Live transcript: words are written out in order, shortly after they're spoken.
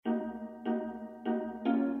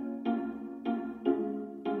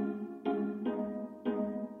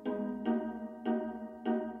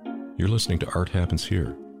You're listening to Art Happens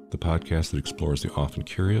Here, the podcast that explores the often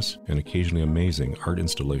curious and occasionally amazing art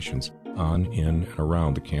installations on, in, and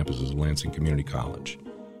around the campuses of Lansing Community College.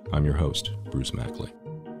 I'm your host, Bruce Mackley.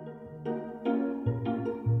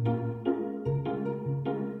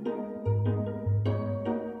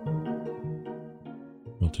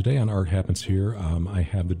 Well, today on Art Happens Here, I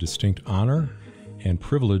have the distinct honor and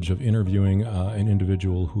privilege of interviewing an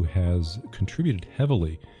individual who has contributed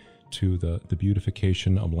heavily to the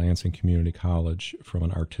beautification of Lansing Community College from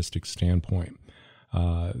an artistic standpoint.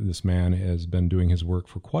 This man has been doing his work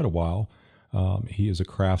for quite a while. He is a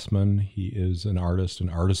craftsman, he is an artist, an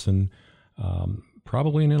artisan,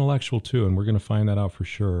 probably an intellectual too, and we're going to find that out for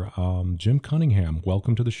sure. Jim Cunningham,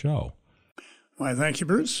 welcome to the show. Why, thank you,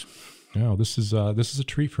 Bruce. No, this is a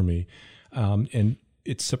treat for me, and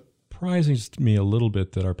it surprises me a little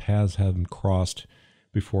bit that our paths haven't crossed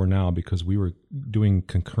before now, because we were doing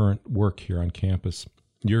concurrent work here on campus,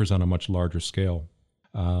 yours on a much larger scale.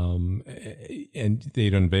 And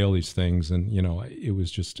they'd unveil these things, and, you know, it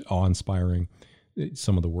was just awe-inspiring,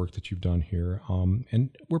 some of the work that you've done here. And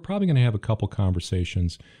we're probably going to have a couple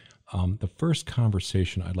conversations. The first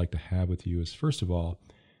conversation I'd like to have with you is, first of all,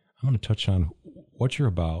 I'm going to touch on what you're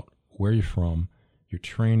about, where you're from, your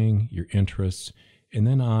training, your interests, and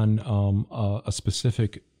then on a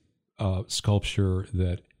specific sculpture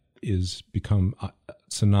that is become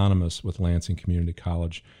synonymous with Lansing Community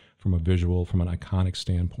College from a visual, from an iconic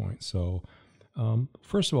standpoint. So,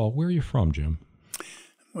 first of all, where are you from, Jim?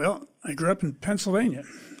 Well, I grew up in Pennsylvania.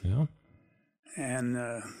 Yeah.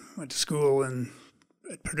 And went to school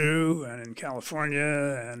at Purdue and in California,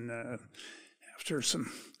 and after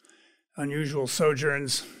some unusual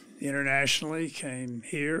sojourns internationally, came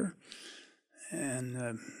here.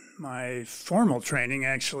 And my formal training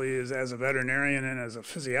actually is as a veterinarian and as a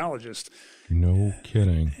physiologist. No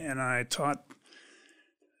kidding. And I taught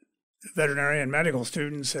veterinary and medical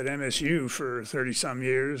students at MSU for 30-some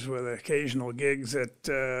years, with occasional gigs at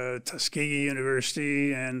Tuskegee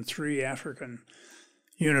University and 3 African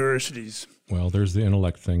universities. Well, there's the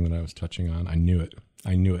intellect thing that I was touching on. I knew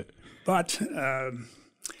it. But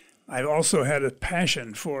I've also had a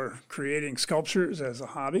passion for creating sculptures as a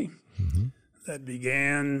hobby. Mm-hmm. That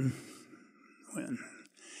began when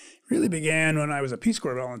I was a Peace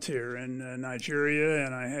Corps volunteer in Nigeria,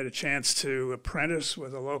 and I had a chance to apprentice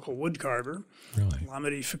with a local woodcarver, really?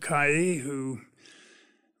 Lamidi Fakai, who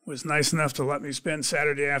was nice enough to let me spend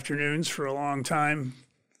Saturday afternoons for a long time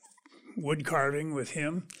wood carving with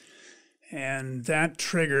him. And that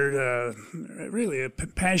triggered really a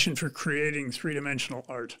passion for creating three-dimensional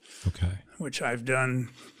art, okay, which I've done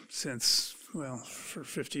since, for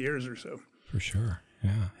 50 years or so. For sure,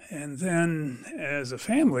 yeah. And then as a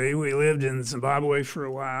family, we lived in Zimbabwe for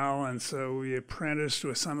a while, and so we apprenticed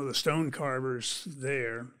with some of the stone carvers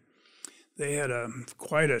there. They had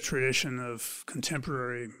quite a tradition of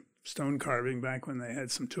contemporary stone carving back when they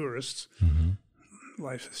had some tourists. Mm-hmm.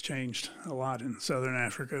 Life has changed a lot in southern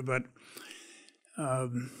Africa, but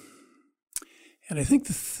and I think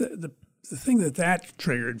the thing that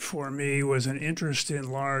triggered for me was an interest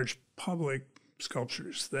in large public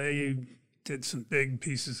sculptures. They did some big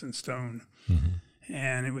pieces in stone, mm-hmm.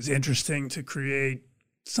 and it was interesting to create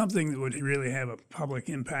something that would really have a public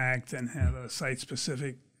impact and have a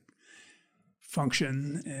site-specific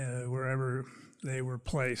function wherever they were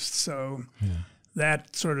placed. So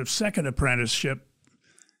that sort of second apprenticeship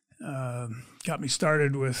got me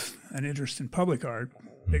started with an interest in public art,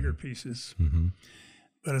 bigger pieces. Mm-hmm.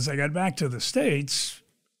 But as I got back to the States,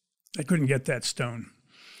 I couldn't get that stone.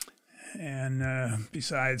 And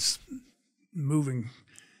besides moving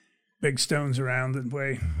big stones around that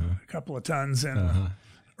weigh a couple of tons in an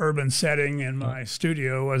urban setting in my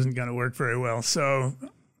studio wasn't going to work very well. So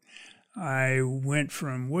I went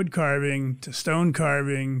from wood carving to stone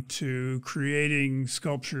carving to creating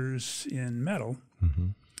sculptures in metal. Mm-hmm.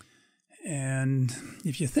 And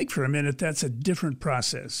if you think for a minute, that's a different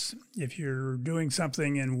process. If you're doing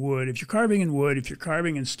something in wood, if you're carving in wood, if you're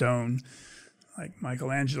carving in stone, like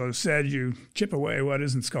Michelangelo said, you chip away what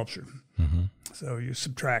isn't sculpture. Mm-hmm. So you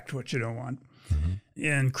subtract what you don't want. Mm-hmm.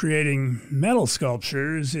 In creating metal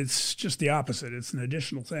sculptures, it's just the opposite. It's an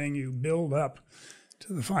additional thing. You build up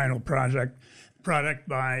to the final product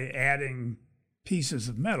by adding pieces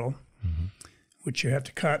of metal, mm-hmm. which you have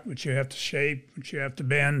to cut, which you have to shape, which you have to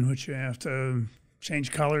bend, which you have to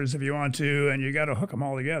change colors if you want to, and you got to hook them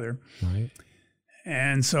all together. Right.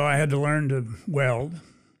 And so I had to learn to weld.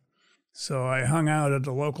 So I hung out at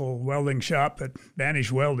the local welding shop at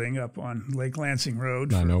Banish Welding up on Lake Lansing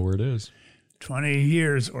Road. I know where it is. 20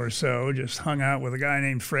 years or so, just hung out with a guy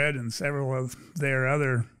named Fred and several of their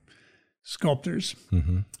other sculptors.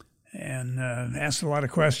 Mm-hmm. and asked a lot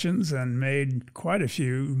of questions and made quite a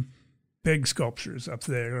few big sculptures up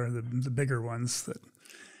there, the bigger ones that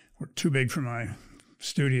were too big for my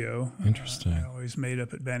studio. Interesting. I always made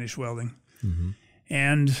up at Banish Welding. Mm-hmm.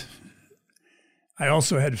 And I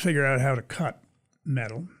also had to figure out how to cut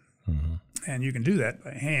metal. Mm-hmm. And you can do that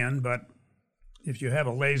by hand, but if you have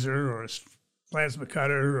a laser or a plasma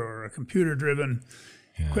cutter or a computer-driven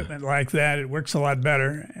equipment like that, it works a lot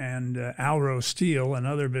better. And Alro Steel,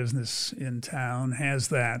 another business in town, has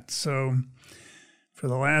that. So for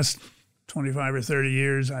the last 25 or 30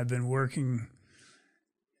 years, I've been working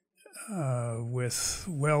with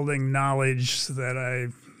welding knowledge that I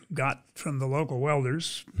got from the local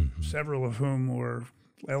welders, mm-hmm. several of whom were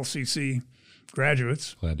LCC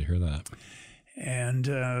graduates. Glad to hear that.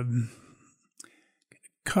 And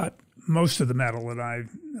cut most of the metal that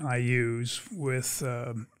I use with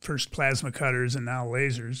first plasma cutters and now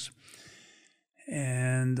lasers.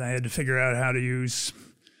 And I had to figure out how to use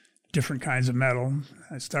different kinds of metal.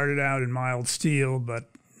 I started out in mild steel, but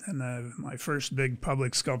my first big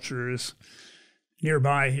public sculpture is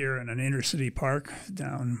nearby here in an inner city park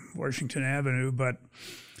down Washington Avenue. But,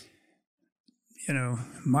 you know,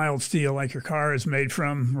 mild steel, like your car, is made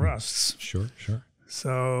from rusts. Sure.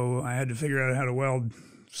 So I had to figure out how to weld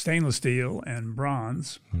stainless steel and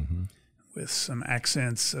bronze mm-hmm. with some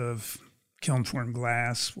accents of kiln formed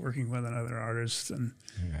glass, working with another artist and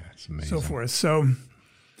so forth. So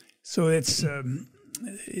it's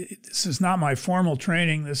this is not my formal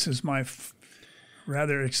training. This is my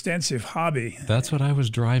rather extensive hobby. That's what I was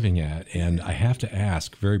driving at. And I have to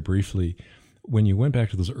ask very briefly, when you went back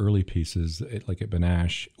to those early pieces, like at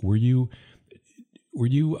Banash, were you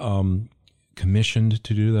commissioned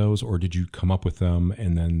to do those, or did you come up with them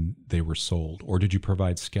and then they were sold? Or did you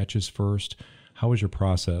provide sketches first? How was your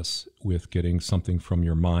process with getting something from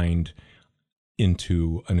your mind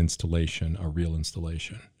into an installation, a real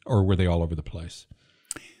installation? Or were they all over the place?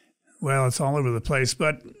 Well, it's all over the place,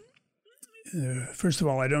 but first of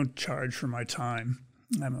all, I don't charge for my time.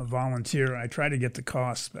 I'm a volunteer. I try to get the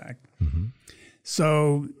costs back. Mm-hmm.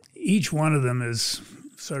 So each one of them is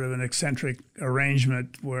sort of an eccentric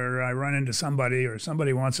arrangement where I run into somebody or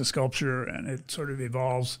somebody wants a sculpture and it sort of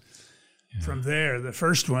evolves from there. The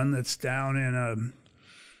first one that's down in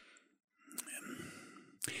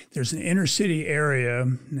there's an inner city area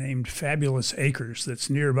named Fabulous Acres that's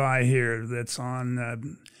nearby here that's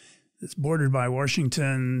on, it's bordered by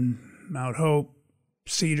Washington, Mount Hope,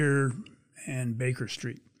 Cedar, and Baker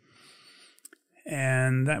Street.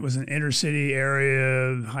 And that was an inner city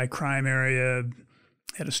area, high crime area.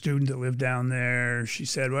 Had a student that lived down there. She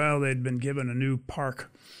said, well, they'd been given a new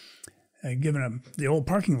park, the old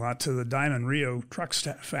parking lot to the Diamond Rio truck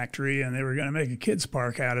factory, and they were going to make a kids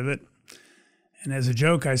park out of it. And as a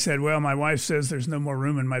joke, I said, well, my wife says there's no more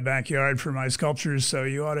room in my backyard for my sculptures, so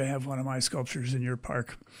you ought to have one of my sculptures in your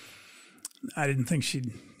park. I didn't think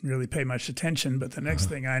she'd really pay much attention, but the next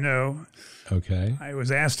thing I know, I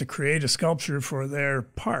was asked to create a sculpture for their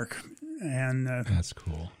park. And that's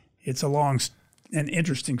cool. It's a long and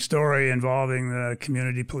interesting story involving the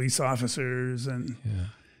community police officers and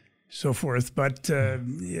so forth. But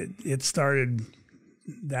it started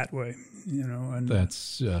that way, you know. And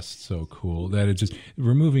that's just so cool. That it's just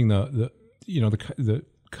removing the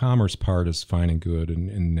commerce part is fine and good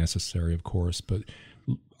and necessary, of course, but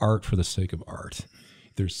art for the sake of art.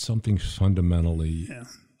 There's something fundamentally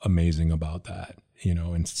amazing about that, you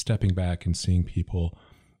know, and stepping back and seeing people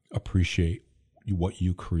appreciate what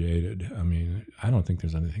you created. I mean, I don't think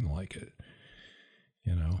there's anything like it,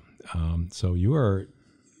 you know. So you're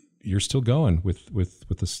still going with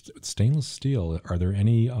the stainless steel. Are there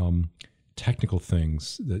any technical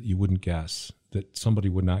things that you wouldn't guess, that somebody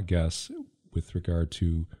would not guess with regard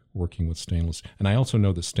to working with stainless? And I also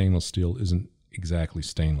know that stainless steel isn't exactly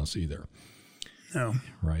stainless either. No.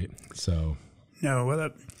 Right. So. No. Well,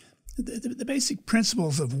 the basic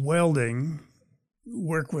principles of welding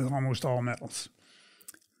work with almost all metals,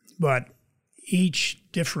 but each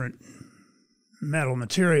different metal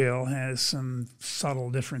material has some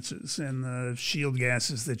subtle differences in the shield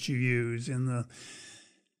gases that you use, in the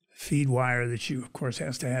feed wire that you, of course,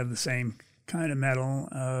 has to have the same kind of metal.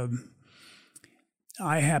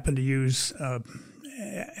 I happen to use,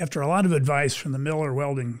 after a lot of advice from the Miller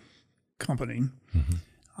Welding Company,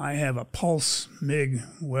 I have a pulse MIG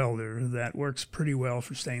welder that works pretty well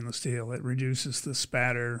for stainless steel. It reduces the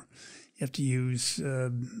spatter. You have to use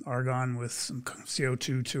argon with some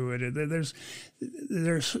CO2 to it.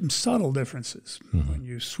 There's some subtle differences when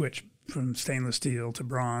you switch from stainless steel to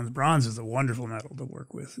bronze. Bronze is a wonderful metal to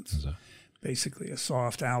work with. It's basically a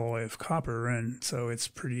soft alloy of copper, and so it's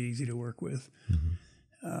pretty easy to work with.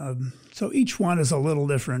 So each one is a little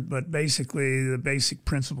different, but basically the basic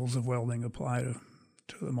principles of welding apply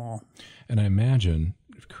to them all. And I imagine,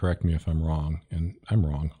 correct me if I'm wrong, and I'm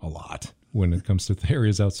wrong a lot when it comes to the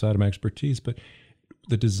areas outside of my expertise, but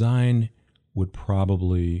the design would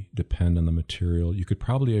probably depend on the material. You could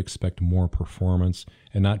probably expect more performance,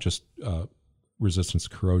 and not just resistance to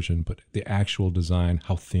corrosion, but the actual design,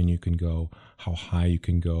 how thin you can go, how high you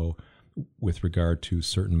can go with regard to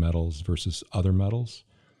certain metals versus other metals.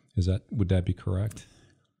 Would that be correct?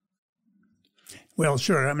 Well,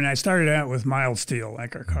 sure. I mean, I started out with mild steel,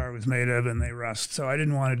 like our car was made of, and they rust. So I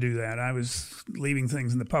didn't want to do that. I was leaving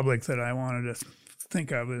things in the public that I wanted to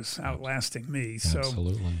think of as outlasting me.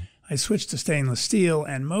 Absolutely. So I switched to stainless steel,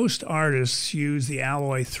 and most artists use the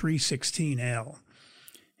alloy 316L.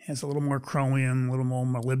 It has a little more chromium, a little more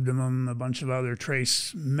molybdenum, a bunch of other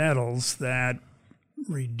trace metals that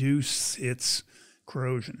reduce its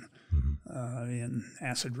corrosion in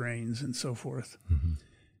acid rains and so forth.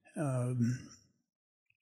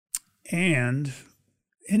 And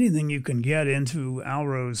anything you can get into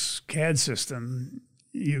Alro's CAD system,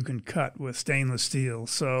 you can cut with stainless steel.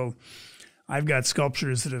 So I've got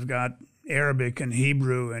sculptures that have got Arabic and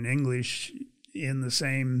Hebrew and English in the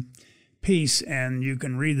same piece, and you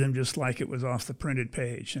can read them just like it was off the printed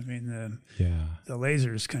page. I mean, the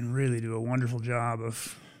lasers can really do a wonderful job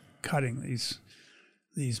of cutting these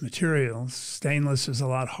materials. Stainless is a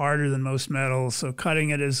lot harder than most metals, so cutting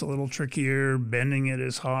it is a little trickier, bending it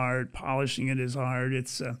is hard, polishing it is hard.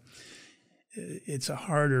 It's a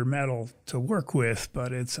harder metal to work with,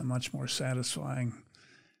 but it's a much more satisfying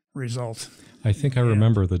result. I think I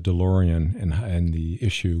remember the DeLorean and the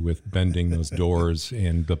issue with bending those doors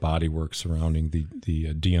and the bodywork surrounding the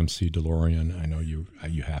DMC DeLorean. I know you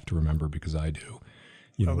have to remember because I do.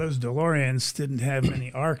 Those DeLoreans didn't have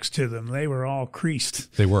many arcs to them. They were all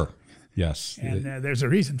creased. They were, yes. And there's a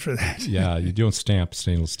reason for that. Yeah, you don't stamp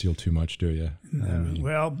stainless steel too much, do you? No.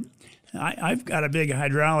 Well, I've got a big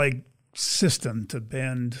hydraulic system to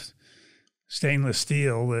bend stainless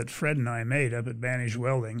steel that Fred and I made up at Banish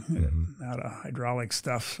Welding out of hydraulic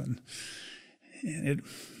stuff. And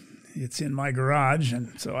it's in my garage,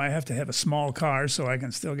 and so I have to have a small car so I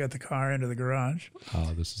can still get the car into the garage.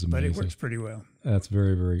 Oh, this is amazing. But it works pretty well. That's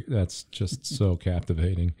that's just so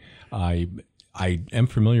captivating. I am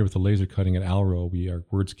familiar with the laser cutting at Alro. Our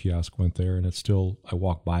Words kiosk went there, and I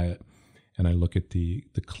walk by it, and I look at the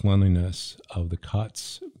cleanliness of the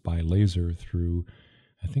cuts by laser through,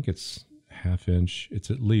 I think it's half-inch, it's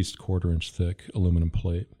at least quarter-inch thick aluminum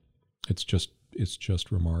plate. It's just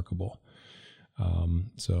remarkable. Are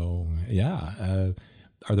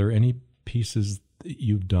there any pieces that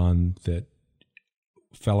you've done that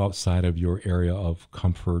fell outside of your area of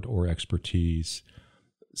comfort or expertise,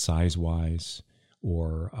 size-wise,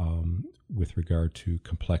 or with regard to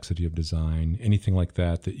complexity of design, anything like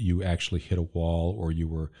that you actually hit a wall, or you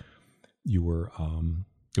were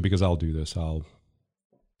because I'll do this, I'll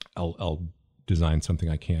design something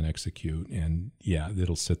I can't execute, and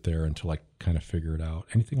it'll sit there until I kind of figure it out.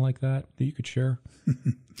 Anything like that you could share?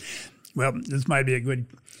 Well, this might be a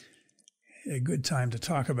good time to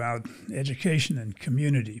talk about education and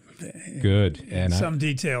community. Good. In some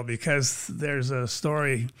detail, because there's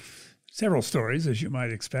several stories, as you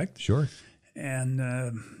might expect. Sure.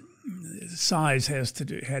 And size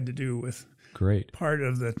had to do with great part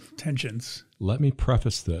of the tensions. Let me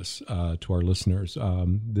preface this to our listeners.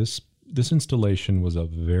 This installation was a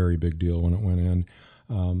very big deal when it went in.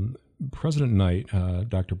 President Knight,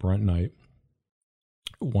 Dr. Brent Knight,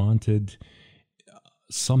 wanted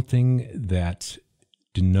something that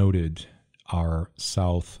denoted our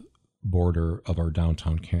south border of our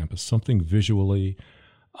downtown campus, something visually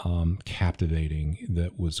captivating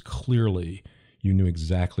that was clearly, you knew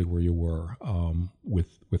exactly where you were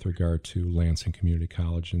with regard to Lansing Community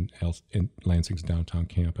College and Lansing's downtown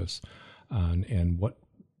campus. And what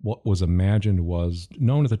was imagined was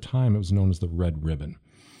known at the time, it was known as the Red Ribbon.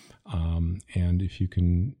 And if you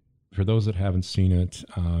can, for those that haven't seen it,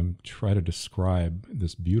 try to describe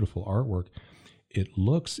this beautiful artwork.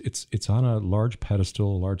 It's on a large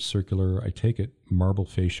pedestal, a large circular, I take it, marble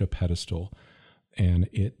fascia pedestal. And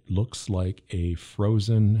it looks like a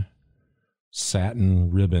frozen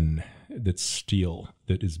satin ribbon that's steel,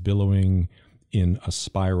 that is billowing in a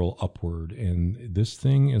spiral upward. And this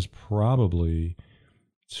thing is probably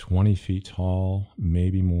 20 feet tall,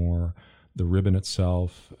 maybe more. The ribbon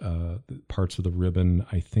itself, parts of the ribbon,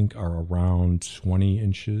 I think, are around 20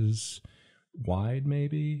 inches wide,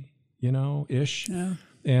 maybe, ish. Yeah.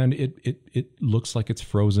 And it looks like it's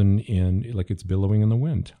frozen like it's billowing in the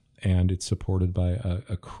wind. And it's supported by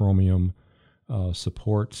a chromium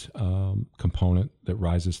support component that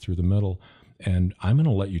rises through the middle. And I'm going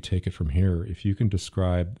to let you take it from here. If you can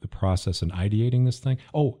describe the process in ideating this thing.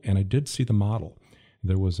 Oh, and I did see the model.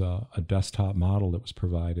 There was a desktop model that was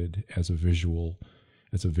provided as a visual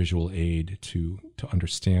aid to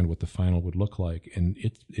understand what the final would look like. And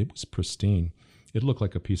it was pristine. It looked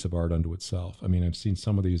like a piece of art unto itself. I mean, I've seen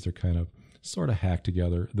some of these, they're kind of sort of hacked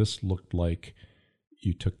together. This looked like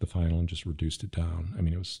you took the final and just reduced it down. I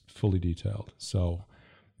mean, it was fully detailed. So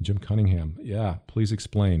Jim Cunningham, yeah, please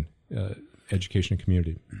explain education and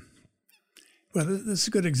community. Well, this is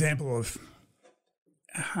a good example of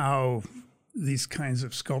how these kinds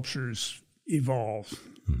of sculptures evolve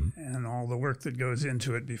and all the work that goes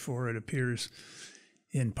into it before it appears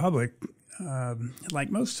in public. Like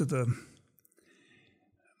most of the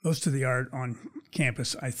art on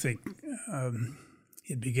campus, I think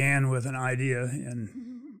it began with an idea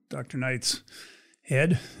in Dr. Knight's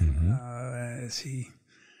head as he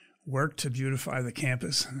worked to beautify the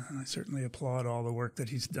campus. And I certainly applaud all the work that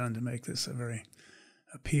he's done to make this a very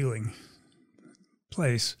appealing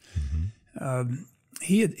place.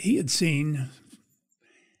 He had seen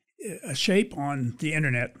a shape on the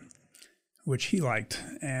internet which he liked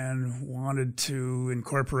and wanted to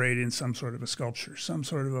incorporate in some sort of a sculpture, some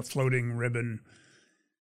sort of a floating ribbon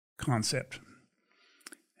concept.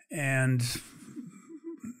 And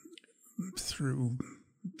through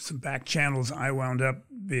some back channels, I wound up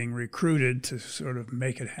being recruited to sort of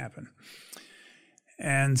make it happen.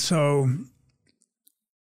 And so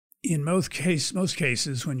in most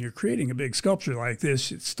cases, when you're creating a big sculpture like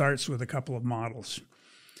this, it starts with a couple of models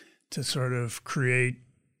to sort of create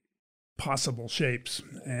possible shapes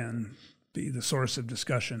and be the source of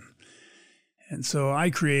discussion. And so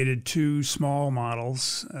I created two small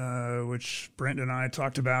models, which Brent and I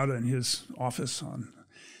talked about in his office on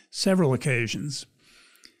several occasions.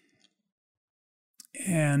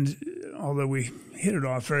 And although we hit it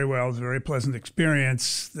off very well, it was a very pleasant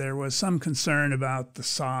experience, there was some concern about the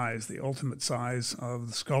size, the ultimate size of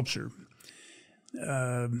the sculpture.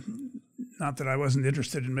 Not that I wasn't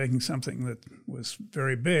interested in making something that was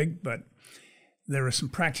very big, but there were some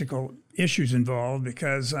practical issues involved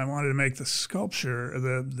because I wanted to make the sculpture,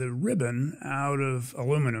 the ribbon, out of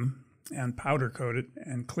aluminum and powder coat it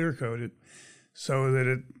and clear coat it so that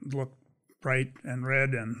it looked bright and red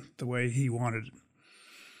and the way he wanted it.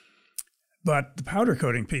 But the powder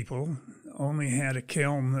coating people only had a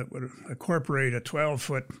kiln that would incorporate a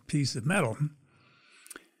 12-foot piece of metal.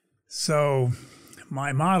 So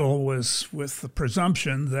my model was with the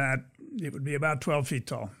presumption that it would be about 12 feet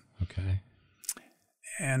tall. Okay.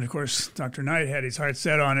 And of course, Dr. Knight had his heart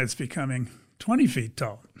set on it's becoming 20 feet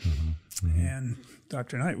tall. And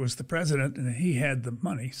Dr. Knight was the president and he had the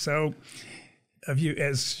money. So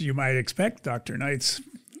as you might expect, Dr. Knight's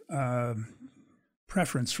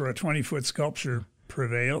preference for a 20-foot sculpture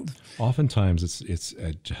prevailed. Oftentimes, it's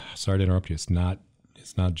sorry to interrupt you. It's not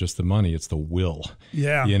just the money; it's the will.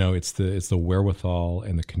 Yeah, it's the wherewithal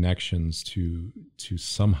and the connections to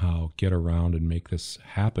somehow get around and make this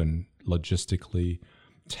happen logistically,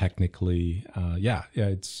 technically.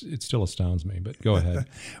 It still astounds me. But go ahead.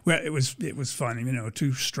 Well, it was fun.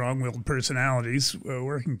 Two strong-willed personalities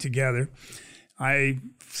working together. I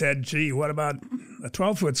said, gee, what about a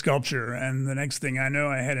 12-foot sculpture? And the next thing I know,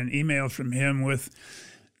 I had an email from him with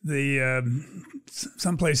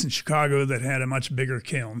someplace in Chicago that had a much bigger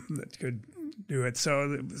kiln that could do it. So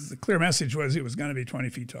the clear message was it was going to be 20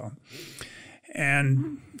 feet tall.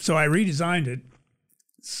 And so I redesigned it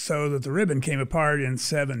so that the ribbon came apart in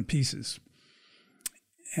 7 pieces.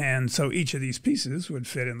 And so each of these pieces would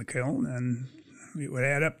fit in the kiln, and it would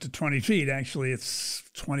add up to 20 feet. Actually, it's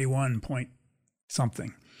 21 point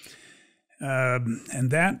something.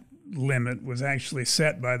 And that limit was actually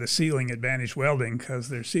set by the ceiling at Banish Welding because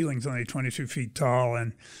their ceiling's only 22 feet tall,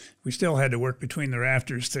 and we still had to work between the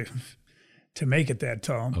rafters to make it that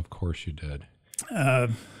tall. Of course you did.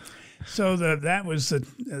 So that was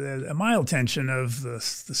a mild tension of the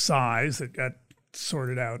size that got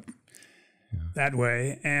sorted out that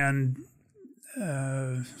way. And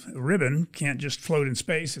a ribbon can't just float in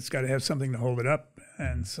space. It's got to have something to hold it up.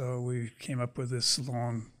 And so we came up with this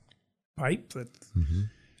long pipe that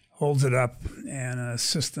holds it up and a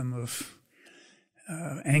system of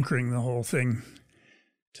anchoring the whole thing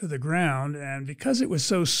to the ground. And because it was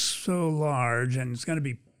so large and it's going to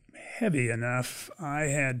be heavy enough, I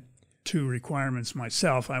had 2 requirements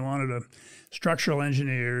myself. I wanted a structural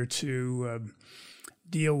engineer to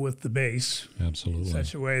deal with the base Absolutely. in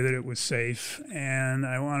such a way that it was safe. And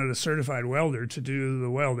I wanted a certified welder to do the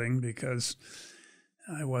welding because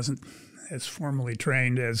I wasn't as formally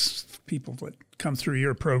trained as people that come through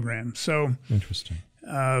your program. So interesting.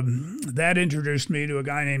 That introduced me to a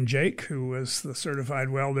guy named Jake, who was the certified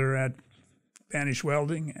welder at Banish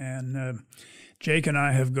Welding, and Jake and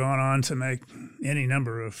I have gone on to make any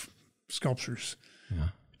number of sculptures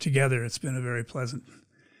together. It's been a very pleasant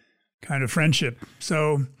kind of friendship.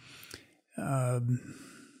 So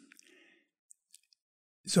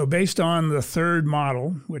based on the third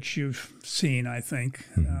model, which you've seen, I think,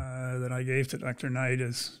 that I gave to Dr. Knight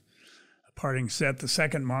as a parting set, the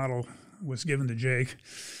second model was given to Jake.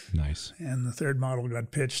 Nice. And the third model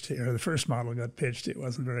got pitched, or the first model got pitched. It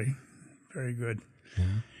wasn't very, very good.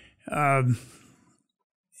 Yeah.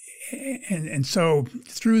 And so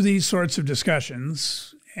through these sorts of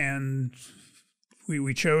discussions, and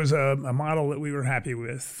we chose a model that we were happy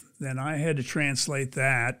with, then I had to translate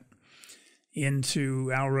that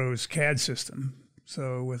into Alro's CAD system.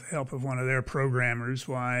 So with the help of one of their programmers,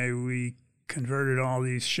 we converted all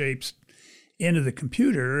these shapes into the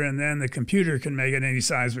computer, and then the computer can make it any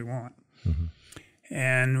size we want.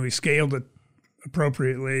 And we scaled it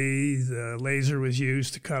appropriately. The laser was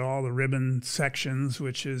used to cut all the ribbon sections,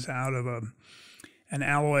 which is out of an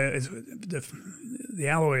alloy. The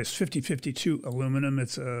alloy is 5052 aluminum.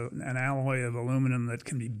 It's an alloy of aluminum that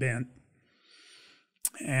can be bent.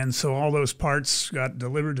 And so all those parts got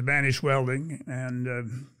delivered to Banish Welding,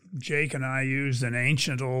 and Jake and I used an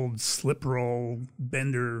ancient old slip roll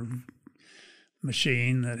bender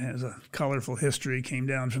machine that has a colorful history, came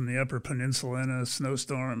down from the Upper Peninsula in a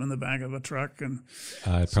snowstorm in the back of a truck. And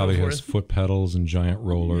it probably has foot pedals and giant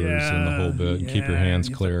rollers and the whole bit. Keep your hands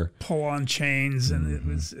clear. Pull on chains,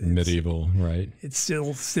 and it's medieval, right? It's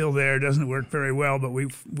still there. It doesn't work very well, but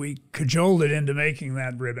we cajoled it into making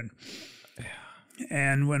that ribbon.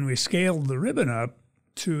 And when we scaled the ribbon up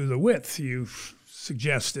to the width you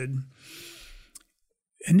suggested,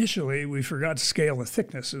 initially we forgot to scale the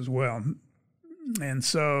thickness as well. And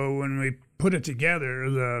so when we put it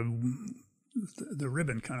together, the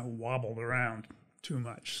ribbon kind of wobbled around too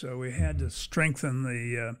much. So we had to strengthen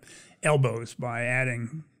the elbows by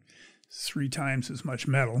adding 3 times as much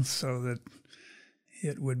metal so that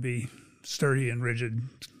it would be sturdy and rigid,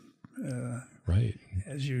 right,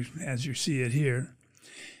 as you see it here.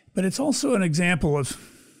 But it's also an example of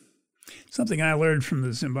something I learned from the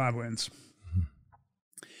Zimbabweans.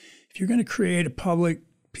 If you're going to create a public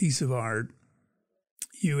piece of art,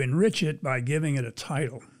 you enrich it by giving it a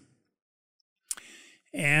title.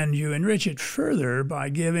 And you enrich it further by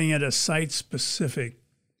giving it a site-specific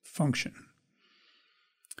function.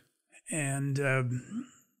 And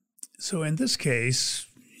so in this case,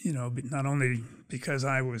 not only because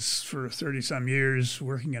I was for 30-some years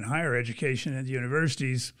working in higher education at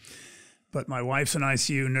universities, but my wife's an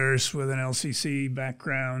ICU nurse with an LCC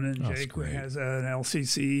background, and Jake has an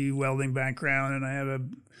LCC welding background, and I have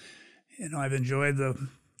I've enjoyed the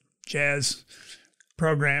jazz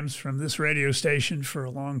programs from this radio station for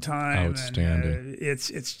a long time. Outstanding. And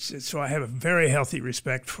so I have a very healthy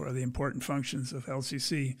respect for the important functions of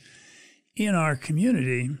LCC in our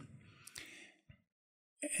community.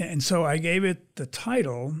 And so I gave it the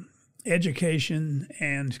title, Education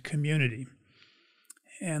and Community.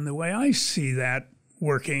 And the way I see that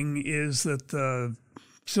working is that the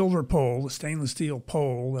silver pole, the stainless steel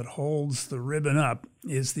pole that holds the ribbon up,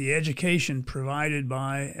 is the education provided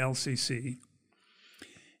by LCC.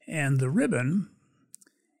 And the ribbon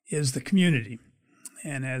is the community.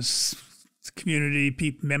 And as the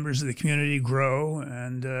community, members of the community grow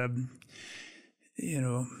and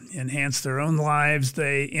enhance their own lives,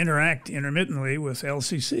 they interact intermittently with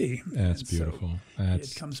LCC. That's beautiful. So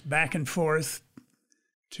it comes back and forth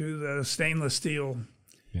to the stainless steel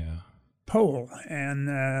pole.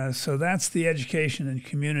 And so that's the education and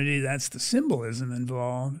community. That's the symbolism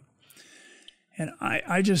involved. And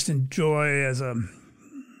I just enjoy, as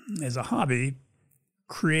a hobby,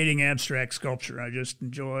 creating abstract sculpture. I just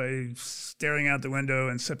enjoy staring out the window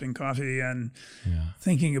and sipping coffee and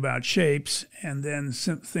thinking about shapes, and then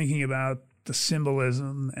thinking about the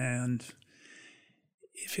symbolism, and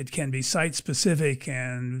if it can be site-specific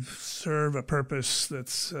and serve a purpose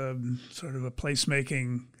that's sort of a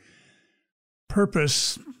place-making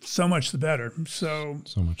purpose, so much the better. So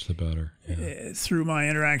much the better. Yeah. Through my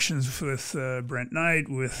interactions with Brent Knight,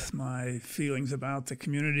 with my feelings about the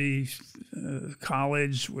community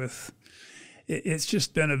college, it's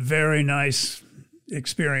just been a very nice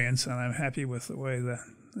experience, and I'm happy with the way that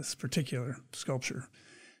this particular sculpture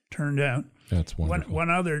turned out. That's wonderful.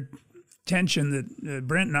 One other tension that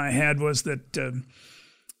Brent and I had was that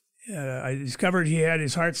I discovered he had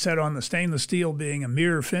his heart set on the stainless steel being a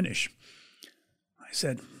mirror finish. I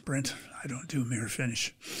said, Brent, I don't do mirror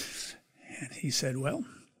finish. And he said, well,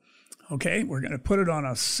 okay, we're going to put it on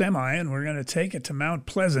a semi and we're going to take it to Mount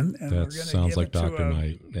Pleasant. And That we're going to sounds give like it to Dr.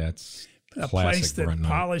 Knight. That's a classic place that Brent Knight.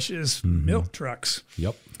 polishes milk trucks.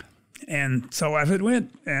 Yep. And so off it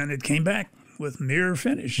went, and it came back with mirror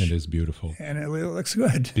finish. It is beautiful. And it looks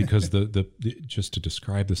good. Because the just to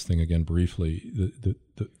describe this thing again briefly,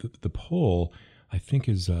 the pole, I think,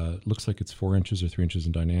 is looks like it's 4 inches or 3 inches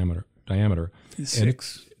in diameter. It's And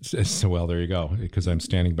 6. So, well, there you go, because I'm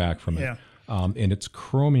standing back from it. Yeah. And it's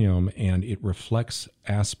chromium, and it reflects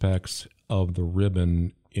aspects of the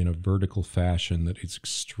ribbon in a vertical fashion that is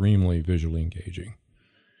extremely visually engaging.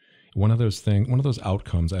 One of those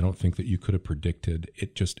outcomes I don't think that you could have predicted.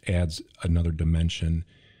 It just adds another dimension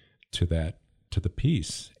to the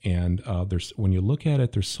piece. And when you look at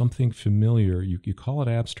it, there's something familiar. You call it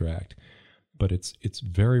abstract, but it's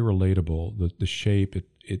very relatable. The shape,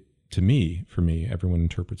 for me, everyone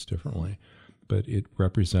interprets differently, but it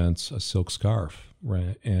represents a silk scarf,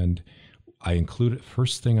 right? And I included,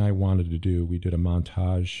 first thing I wanted to do, we did a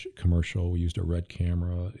montage commercial. We used a red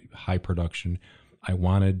camera, high production. I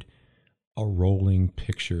wanted a rolling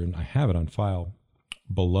picture, and I have it on file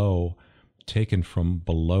below, taken from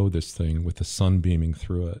below this thing with the sun beaming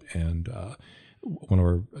through it. And one of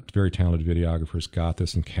our very talented videographers got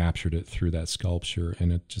this and captured it through that sculpture.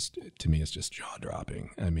 And it just, to me, it's just jaw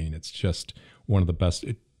dropping. I mean, it's just one of the best.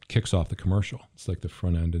 It kicks off the commercial. It's like the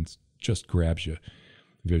front end and just grabs you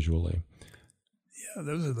visually. Yeah,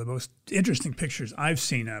 those are the most interesting pictures I've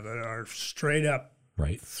seen of it, are straight up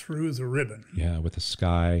right through the ribbon. Yeah, with the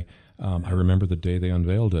sky. I remember the day they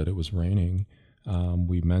unveiled it. It was raining.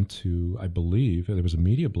 We meant to, I believe, there was a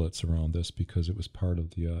media blitz around this because it was part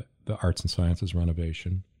of the Arts and Sciences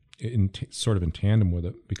renovation, sort of in tandem with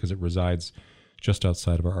it, because it resides just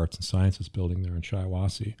outside of our Arts and Sciences building there in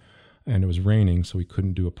Shiawassee. And it was raining, so we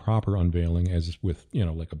couldn't do a proper unveiling as with,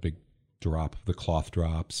 like a big drop, the cloth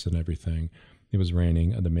drops and everything. It was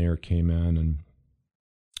raining, and the mayor came in, and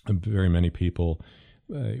very many people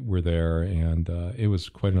were there, and it was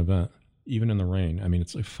quite an event, even in the rain. I mean,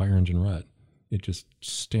 it's like fire engine red. It just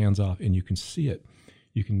stands off, and you can see it.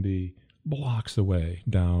 You can be blocks away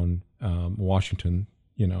down Washington,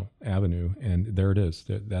 Avenue, and there it is.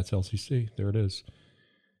 That's LCC. There it is.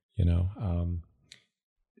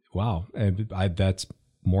 Wow, and that's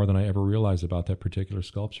more than I ever realized about that particular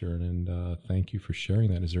sculpture. And thank you for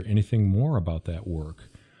sharing that. Is there anything more about that work?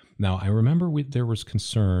 Now, I remember there was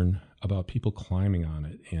concern about people climbing on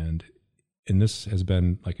it, and this has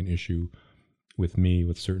been like an issue with me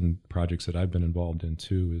with certain projects that I've been involved in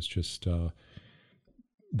too, is just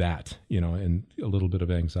that, and a little bit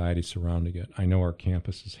of anxiety surrounding it. I know our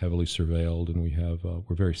campus is heavily surveilled, and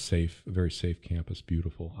we're very safe, a very safe campus,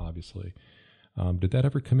 beautiful, obviously. Did that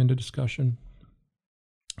ever come into discussion?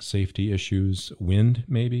 Safety issues, wind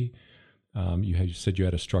maybe? You said you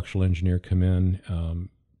had a structural engineer come in.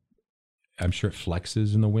 I'm sure it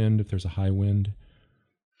flexes in the wind if there's a high wind.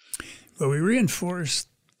 Well, we reinforced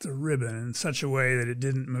the ribbon in such a way that it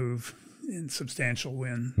didn't move in substantial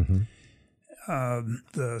wind. Mm-hmm.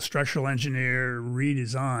 The structural engineer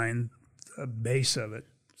redesigned the base of it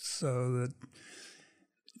so that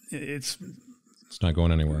it's not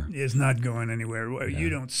going anywhere. It's not going anywhere. Yeah. You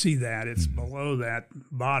don't see that. It's below that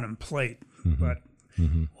bottom plate. Mm-hmm. But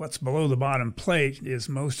what's below the bottom plate is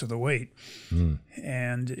most of the weight.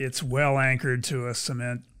 And it's well anchored to a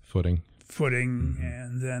cement footing,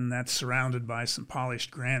 and then that's surrounded by some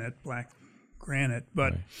polished granite, black granite.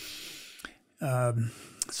 But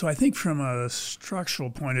so I think from a structural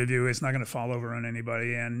point of view, it's not going to fall over on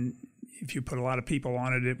anybody. And if you put a lot of people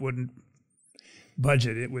on it, it wouldn't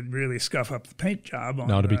budget. It would really scuff up the paint job.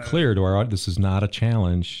 Now, to be clear to our audience, this is not a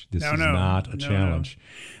challenge. This is not a challenge.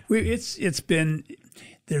 It's been,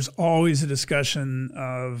 there's always a discussion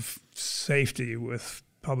of safety with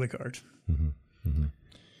public art.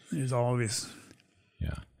 There's always.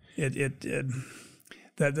 Yeah.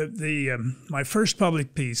 My first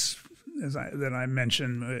public piece that I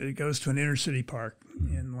mentioned, it goes to an inner city park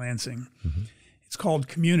in Lansing. It's called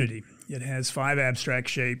Community. It has 5 abstract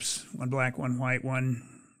shapes, 1 black, 1 white, 1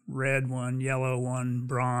 red, 1 yellow, 1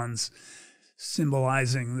 bronze,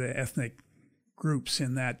 symbolizing the ethnic groups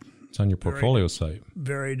in that. It's on your portfolio site.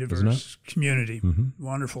 Very diverse community,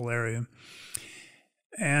 wonderful area.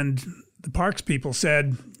 And the parks people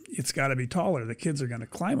said, it's got to be taller. The kids are going to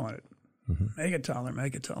climb on it. Make it taller,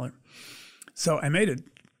 make it taller. So I made it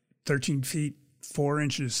 13 feet, 4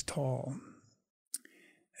 inches tall.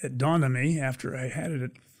 It dawned on me after I had it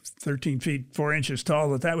at 13 feet, 4 inches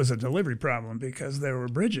tall that was a delivery problem, because there were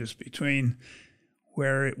bridges between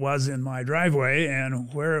where it was in my driveway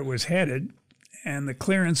and where it was headed, and the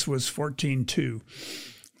clearance was 14.2.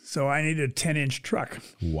 So I needed a 10-inch truck.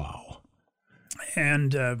 Wow.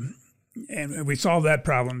 And we solved that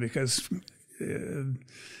problem because the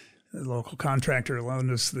local contractor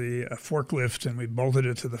loaned us the forklift, and we bolted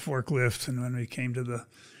it to the forklift. And when we came to the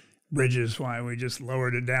bridges, we just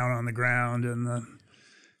lowered it down on the ground.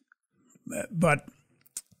 But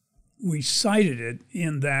we sited it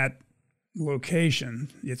in that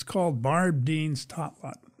location. It's called Barb Dean's Tot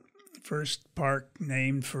Lot. First park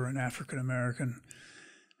named for an African-American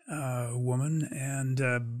woman.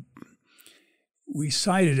 And we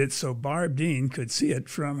sited it so Barb Dean could see it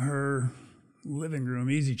from her living room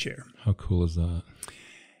easy chair. How cool is that?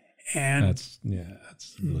 And that's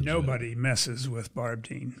legit. Nobody messes with Barb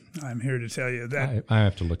Dean. I'm here to tell you that. I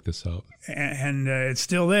have to look this up. And it's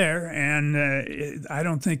still there, and I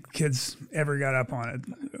don't think kids ever got up on it.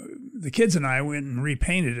 The kids and I went and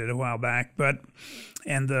repainted it a while back,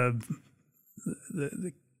 and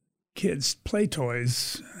the kids' play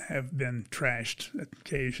toys have been trashed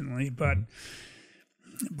occasionally, but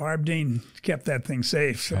Barb Dean kept that thing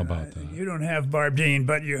safe. How about that? You don't have Barb Dean,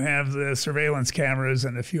 but you have the surveillance cameras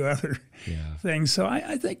and a few other things. So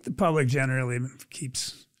I think the public generally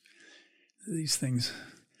keeps these things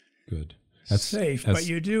safe. But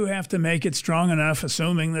you do have to make it strong enough,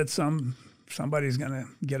 assuming that somebody's going to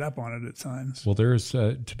get up on it at times. Well, there's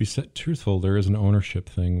to be truthful, there is an ownership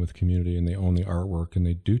thing with community, and they own the artwork, and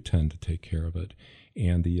they do tend to take care of it.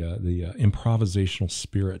 And the improvisational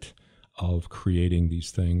spirit of creating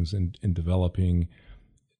these things and developing,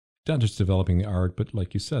 not just developing the art, but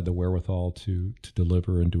like you said, the wherewithal to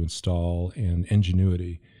deliver and to install, and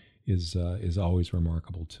ingenuity is always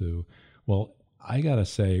remarkable too. Well, I gotta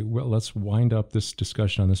say, let's wind up this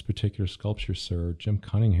discussion on this particular sculpture, sir, Jim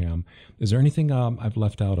Cunningham. Is there anything I've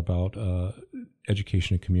left out about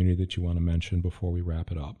education and community that you want to mention before we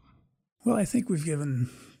wrap it up? Well, I think we've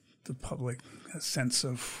given the public a sense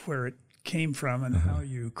of where it came from and how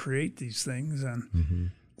you create these things,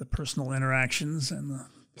 and the personal interactions and the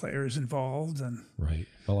players involved. And right.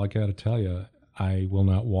 Well, I got to tell you, I will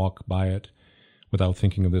not walk by it without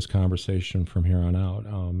thinking of this conversation from here on out.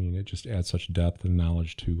 I mean, it just adds such depth and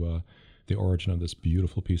knowledge to the origin of this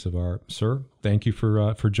beautiful piece of art. Sir, thank you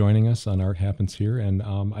for joining us on Art Happens Here, and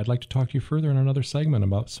I'd like to talk to you further in another segment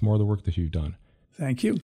about some more of the work that you've done. Thank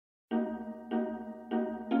you.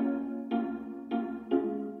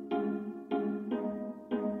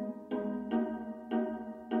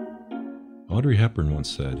 Audrey Hepburn once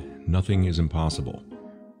said, "Nothing is impossible."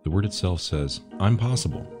 The word itself says, "I'm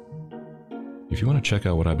possible." If you want to check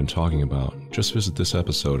out what I've been talking about, just visit this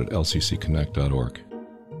episode at lccconnect.org.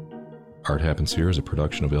 Art Happens Here is a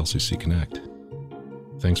production of LCC Connect.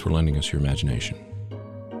 Thanks for lending us your imagination.